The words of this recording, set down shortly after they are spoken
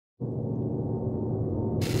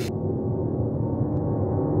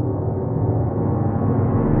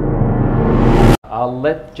I'll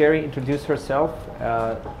let Jeri introduce herself.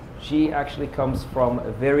 She actually comes from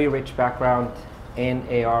a very rich background in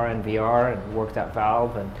AR and VR and worked at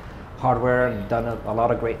Valve and hardware and done a lot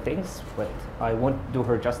of great things, but I won't do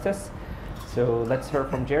her justice. So let's hear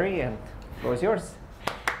from Jeri, and the floor is yours.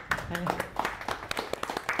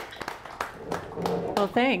 Well,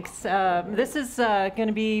 thanks. This is going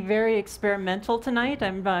to be very experimental tonight.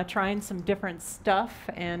 I'm trying some different stuff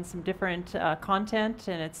and some different content,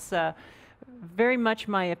 and it's very much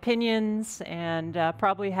my opinions and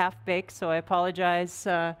probably half-baked, so I apologize.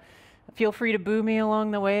 Feel free to boo me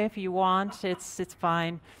along the way if you want. It's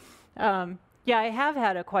fine. Yeah, I have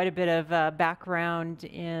had quite a bit of background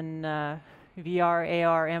in VR,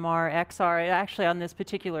 AR, MR, XR. Actually, on this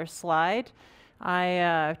particular slide,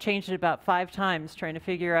 I changed it about 5 times trying to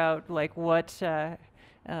figure out like what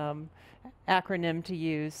acronym to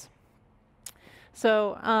use.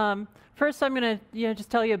 So first I'm going to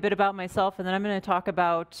just tell you a bit about myself, and then I'm going to talk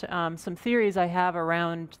about some theories I have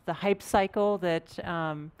around the hype cycle that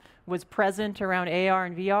was present around AR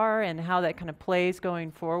and VR and how that kind of plays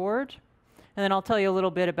going forward. And then I'll tell you a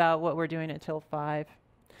little bit about what we're doing at Till 5.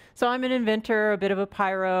 So I'm an inventor, a bit of a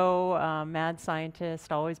pyro, mad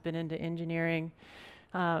scientist, always been into engineering.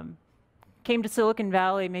 Came to Silicon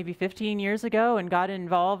Valley maybe 15 years ago and got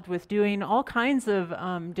involved with doing all kinds of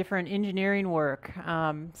different engineering work.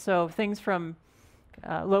 So things from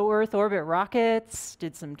low Earth orbit rockets,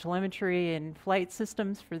 did some telemetry and flight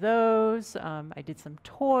systems for those. I did some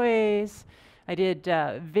toys. I did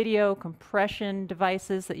video compression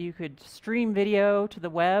devices that you could stream video to the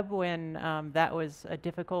web when that was a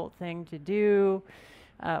difficult thing to do.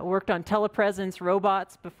 Worked on telepresence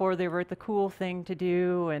robots before they were the cool thing to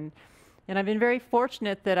do. And I've been very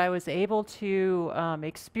fortunate that I was able to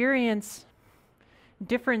experience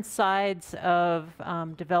different sides of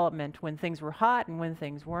development when things were hot and when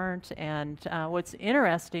things weren't. And what's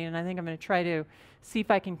interesting, and I think I'm going to try to see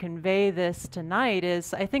if I can convey this tonight,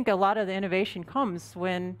 is I think a lot of the innovation comes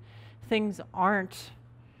when things aren't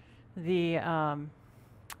the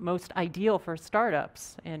most ideal for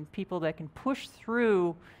startups, and people that can push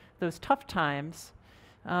through those tough times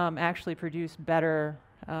actually produce better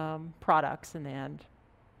products in the end.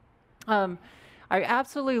 I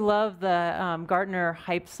absolutely love the Gartner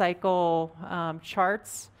hype cycle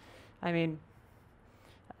charts. I mean,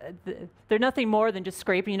 they're nothing more than just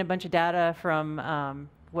scraping a bunch of data from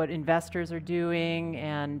what investors are doing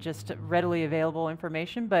and just readily available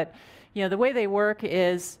information. But the way they work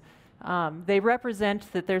is they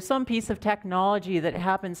represent that there's some piece of technology that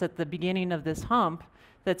happens at the beginning of this hump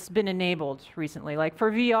that's been enabled recently. Like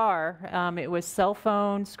for VR, it was cell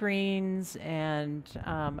phone screens and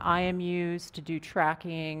IMUs to do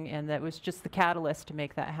tracking, and that was just the catalyst to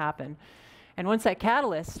make that happen. And once that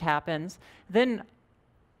catalyst happens, then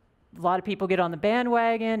a lot of people get on the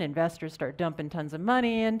bandwagon, investors start dumping tons of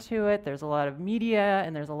money into it, there's a lot of media,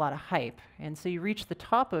 and there's a lot of hype. And so you reach the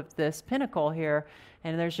top of this pinnacle here,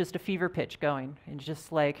 and there's just a fever pitch going. And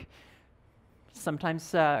just like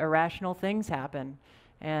sometimes irrational things happen.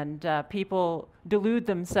 And people delude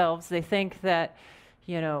themselves. They think that,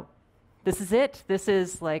 this is it. This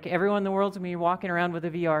is like everyone in the world's going to be walking around with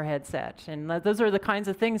a VR headset. And those are the kinds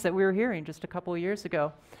of things that we were hearing just a couple of years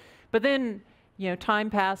ago. But then,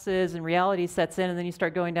 time passes and reality sets in, and then you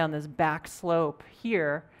start going down this back slope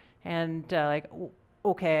here. And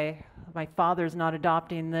okay, my father's not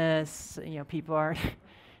adopting this. People aren't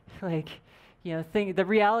like... the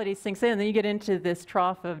reality sinks in, and then you get into this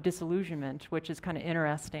trough of disillusionment, which is kind of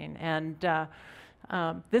interesting. And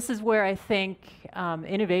this is where I think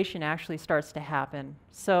innovation actually starts to happen.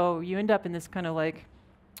 So you end up in this kind of like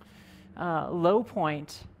low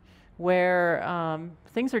point where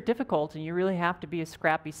things are difficult, and you really have to be a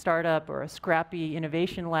scrappy startup or a scrappy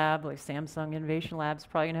innovation lab, like Samsung Innovation Lab's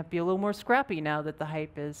probably going to have to be a little more scrappy now that the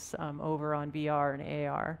hype is over on VR and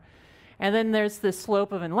AR. And then there's the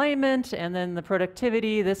slope of enlightenment, and then the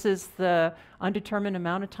productivity. This is the undetermined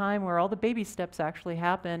amount of time where all the baby steps actually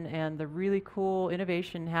happen, and the really cool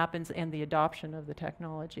innovation happens, and the adoption of the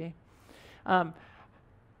technology.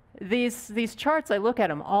 These charts, I look at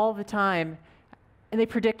them all the time, and they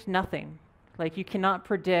predict nothing. Like you cannot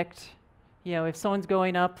predict, if someone's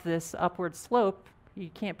going up this upward slope,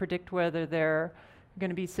 you can't predict whether they're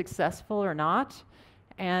going to be successful or not.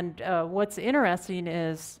 And what's interesting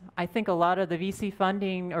is I think a lot of the VC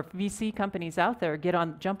funding or VC companies out there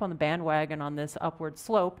jump on the bandwagon on this upward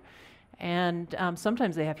slope, and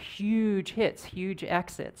sometimes they have huge hits, huge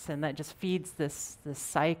exits, and that just feeds this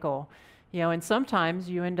cycle. And sometimes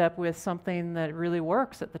you end up with something that really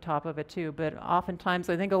works at the top of it too, but oftentimes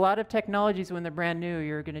I think a lot of technologies when they're brand new,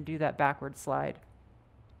 you're going to do that backward slide.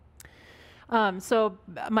 So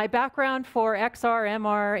my background for XR,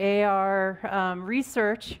 MR, AR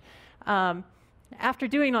research, after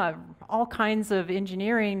doing all kinds of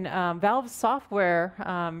engineering, Valve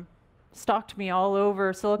Software stalked me all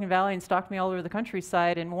over Silicon Valley and stalked me all over the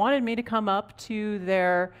countryside and wanted me to come up to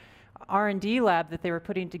their R&D lab that they were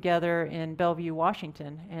putting together in Bellevue,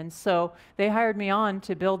 Washington. And so they hired me on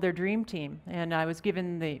to build their dream team. And I was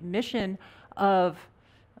given the mission of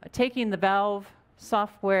taking the Valve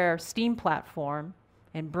Software Steam platform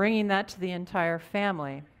and bringing that to the entire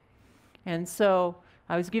family. And so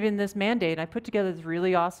I was given this mandate. I put together this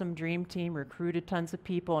really awesome dream team, recruited tons of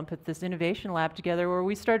people, and put this innovation lab together where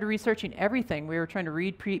we started researching everything. We were trying to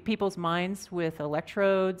read people's minds with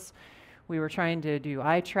electrodes. We were trying to do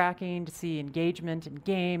eye tracking to see engagement in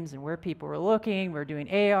games and where people were looking. We were doing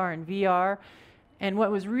AR and VR. And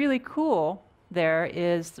what was really cool there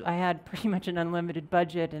is I had pretty much an unlimited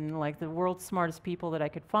budget and like the world's smartest people that I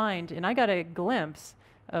could find. And I got a glimpse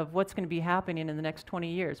of what's going to be happening in the next 20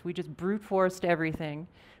 years. We just brute forced everything.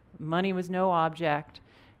 Money was no object.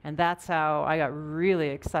 And that's how I got really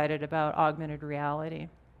excited about augmented reality.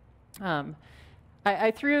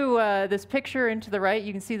 I threw this picture into the right.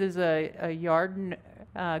 You can see there's a garden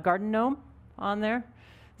gnome on there.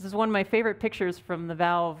 This is one of my favorite pictures from the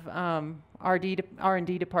Valve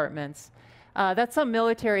R&D departments. That's some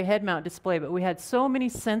military head mount display, but we had so many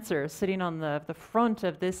sensors sitting on the front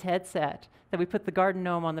of this headset that we put the garden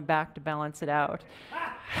gnome on the back to balance it out.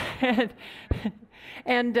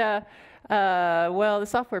 Well, the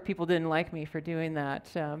software people didn't like me for doing that.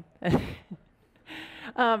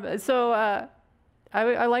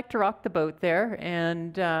 I like to rock the boat there,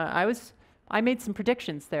 and I made some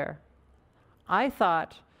predictions there. I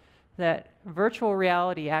thought that virtual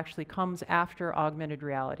reality actually comes after augmented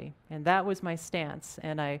reality, and that was my stance,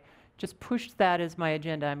 and I just pushed that as my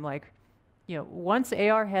agenda. I'm like, you know, once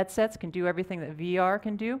AR headsets can do everything that VR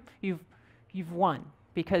can do, you've won,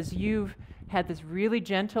 because you've had this really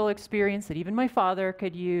gentle experience that even my father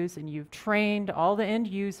could use, and you've trained all the end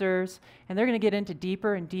users, and they're going to get into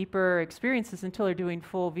deeper and deeper experiences until they're doing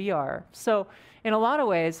full VR. So in a lot of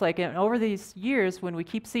ways, like over these years, when we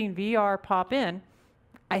keep seeing VR pop in,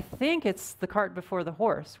 I think it's the cart before the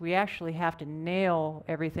horse. We actually have to nail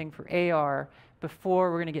everything for AR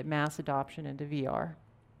before we're going to get mass adoption into VR.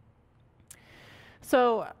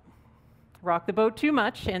 So rock the boat too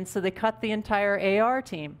much, and so they cut the entire AR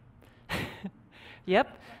team.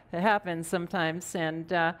 Yep, it happens sometimes.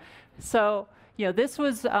 And so, you know, this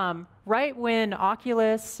was right when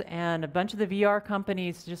Oculus and a bunch of the VR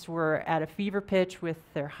companies just were at a fever pitch with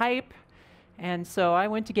their hype. And so I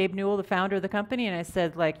went to Gabe Newell, the founder of the company, and I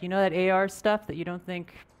said, like, you know that AR stuff that you don't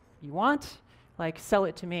think you want? Like, sell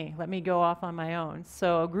it to me. Let me go off on my own.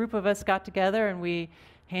 So a group of us got together, and we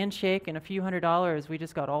handshake and a few $100s. We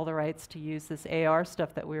just got all the rights to use this AR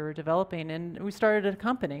stuff that we were developing, and we started a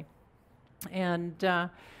company. And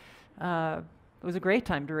it was a great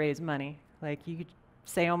time to raise money. Like, you could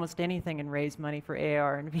say almost anything and raise money for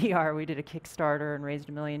AR and VR. We did a Kickstarter and raised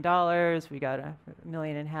 $1 million. We got $1.5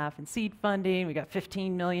 million in seed funding. We got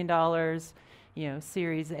 $15 million, you know,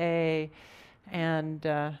 Series A. And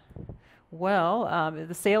the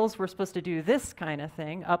sales were supposed to do this kind of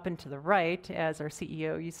thing, up and to the right, as our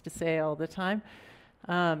CEO used to say all the time.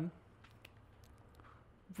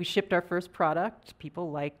 We shipped our first product. People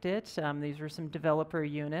liked it. These were some developer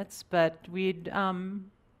units, but we'd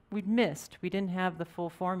missed. We didn't have the full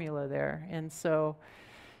formula there, and so,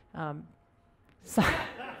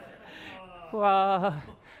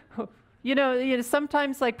 you know,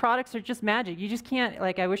 sometimes like products are just magic. You just can't.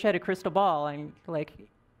 Like, I wish I had a crystal ball, and like,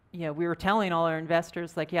 you know, we were telling all our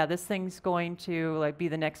investors, like, yeah, this thing's going to like be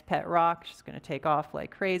the next pet rock. She's going to take off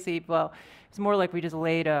like crazy. Well, it's more like we just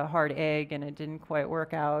laid a hard egg and it didn't quite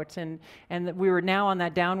work out. And we were now on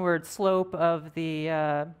that downward slope of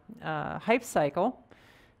the hype cycle,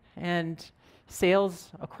 and sales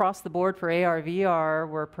across the board for AR/VR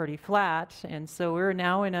were pretty flat. And so we were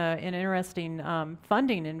now in an interesting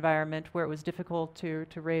funding environment where it was difficult to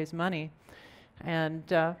raise money. And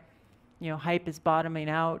you know, hype is bottoming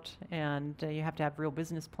out, and you have to have real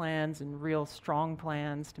business plans and real strong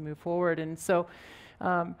plans to move forward. And so,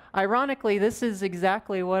 ironically, this is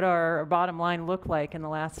exactly what our bottom line looked like in the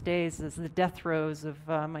last days, as the death throes of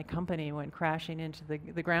my company went crashing into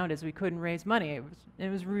the ground as we couldn't raise money. It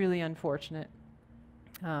was really unfortunate.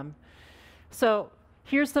 So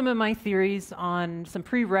here's some of my theories on some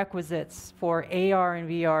prerequisites for AR and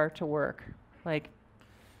VR to work. Like,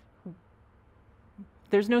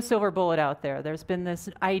 there's no silver bullet out there. There's been this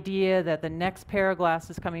idea that the next pair of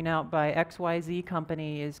glasses coming out by XYZ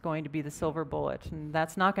company is going to be the silver bullet, and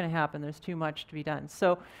that's not going to happen. There's too much to be done.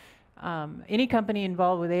 So any company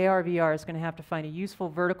involved with AR/VR is going to have to find a useful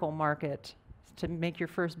vertical market to make your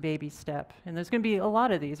first baby step. And there's going to be a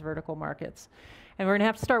lot of these vertical markets. And we're going to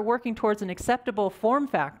have to start working towards an acceptable form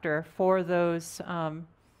factor for those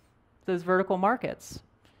vertical markets.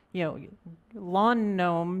 You know, lawn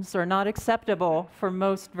gnomes are not acceptable for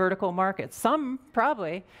most vertical markets. Some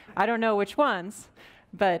probably, I don't know which ones,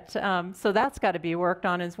 but so that's got to be worked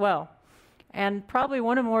on as well. And probably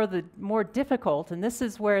one of the more difficult, and this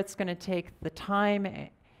is where it's going to take the time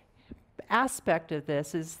aspect of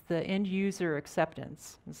this, is the end user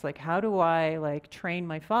acceptance. It's like, how do I like train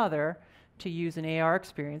my father to use an AR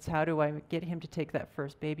experience? How do I get him to take that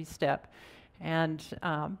first baby step? And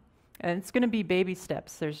it's going to be baby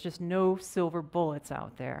steps. There's just no silver bullets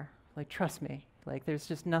out there. Like, trust me. Like, there's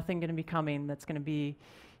just nothing going to be coming that's going to be,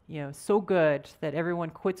 you know, so good that everyone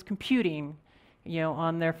quits computing, you know,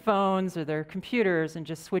 on their phones or their computers and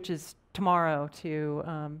just switches tomorrow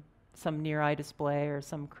to some near-eye display or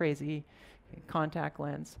some crazy contact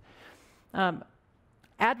lens.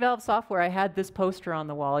 At Valve Software, I had this poster on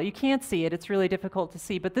the wall. You can't see it, it's really difficult to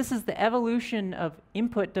see, but this is the evolution of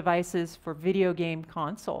input devices for video game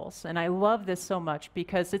consoles. And I love this so much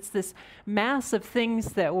because it's this mass of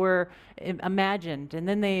things that were imagined, and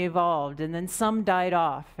then they evolved, and then some died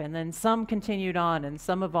off, and then some continued on, and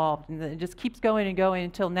some evolved, and it just keeps going and going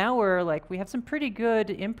until now we have some pretty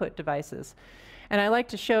good input devices. And I like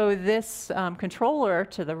to show this controller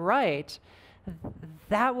to the right.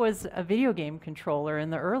 That was a video game controller in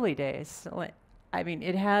the early days. I mean,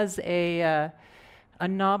 it has a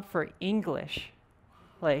knob for English.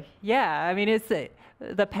 Like, yeah, I mean,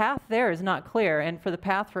 the path there is not clear, and for the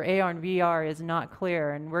path for AR and VR is not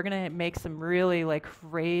clear. And we're going to make some really like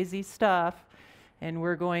crazy stuff, and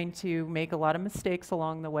we're going to make a lot of mistakes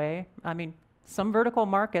along the way. I mean, some vertical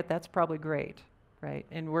market, that's probably great, right?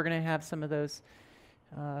 And we're going to have some of those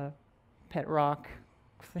pet rock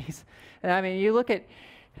things. I mean, you look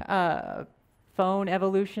at phone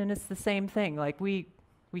evolution, it's the same thing. Like we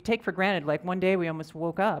take for granted, like one day we almost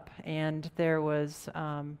woke up and there was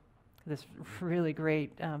this really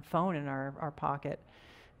great phone in our pocket.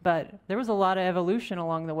 But there was a lot of evolution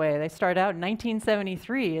along the way. They started out in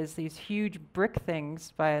 1973 as these huge brick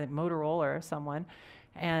things by Motorola or someone.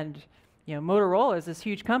 And you know, Motorola is this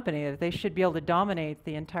huge company that they should be able to dominate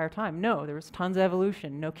the entire time. No, there was tons of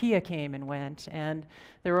evolution. Nokia came and went, and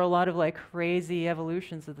there were a lot of like crazy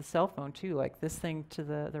evolutions of the cell phone too, like this thing to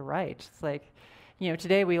the right. It's like, you know,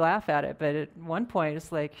 today we laugh at it, but at one point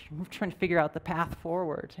it's like we're trying to figure out the path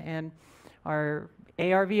forward. And our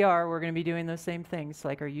AR/VR, we're going to be doing those same things,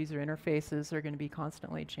 like our user interfaces are going to be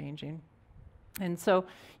constantly changing. And so,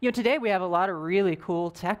 you know, today we have a lot of really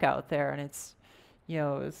cool tech out there, and it's, you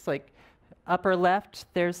know, it's like, upper left,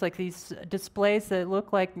 there's like these displays that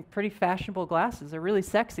look like pretty fashionable glasses. They're really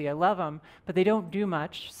sexy. I love them, but they don't do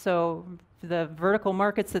much. So the vertical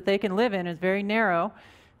markets that they can live in is very narrow.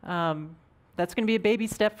 That's going to be a baby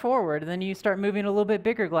step forward. And then you start moving a little bit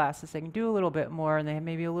bigger glasses. They can do a little bit more, and they have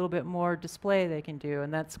maybe a little bit more display they can do.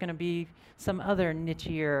 And that's going to be some other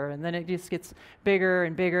nichier. And then it just gets bigger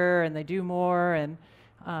and bigger, and they do more. And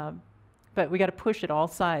but we got to push it all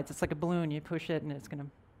sides. It's like a balloon. You push it, and it's going to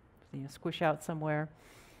squish out somewhere.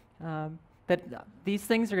 But these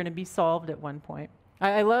things are going to be solved at one point.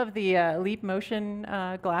 I love the Leap Motion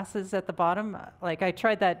glasses at the bottom. Like, I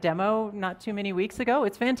tried that demo not too many weeks ago.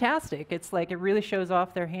 It's fantastic. It's like it really shows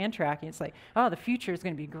off their hand tracking. It's like, oh, the future is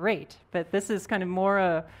going to be great. But this is kind of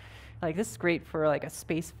more like, this is great for like a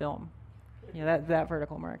space film, you know, that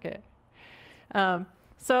vertical market.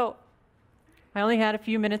 So I only had a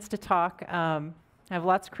few minutes to talk. I have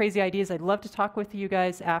lots of crazy ideas. I'd love to talk with you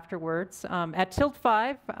guys afterwards. At Tilt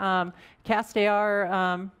 5,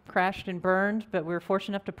 castAR crashed and burned, but we were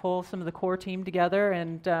fortunate enough to pull some of the core team together,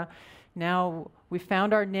 and now we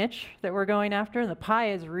found our niche that we're going after, and the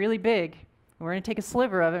pie is really big. We're going to take a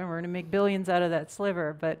sliver of it, and we're going to make billions out of that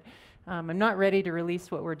sliver, but I'm not ready to release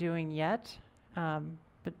what we're doing yet.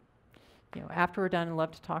 But you know, after we're done, I'd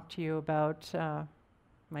love to talk to you about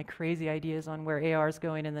my crazy ideas on where AR is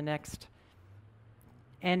going in the next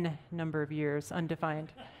N number of years,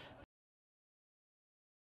 undefined.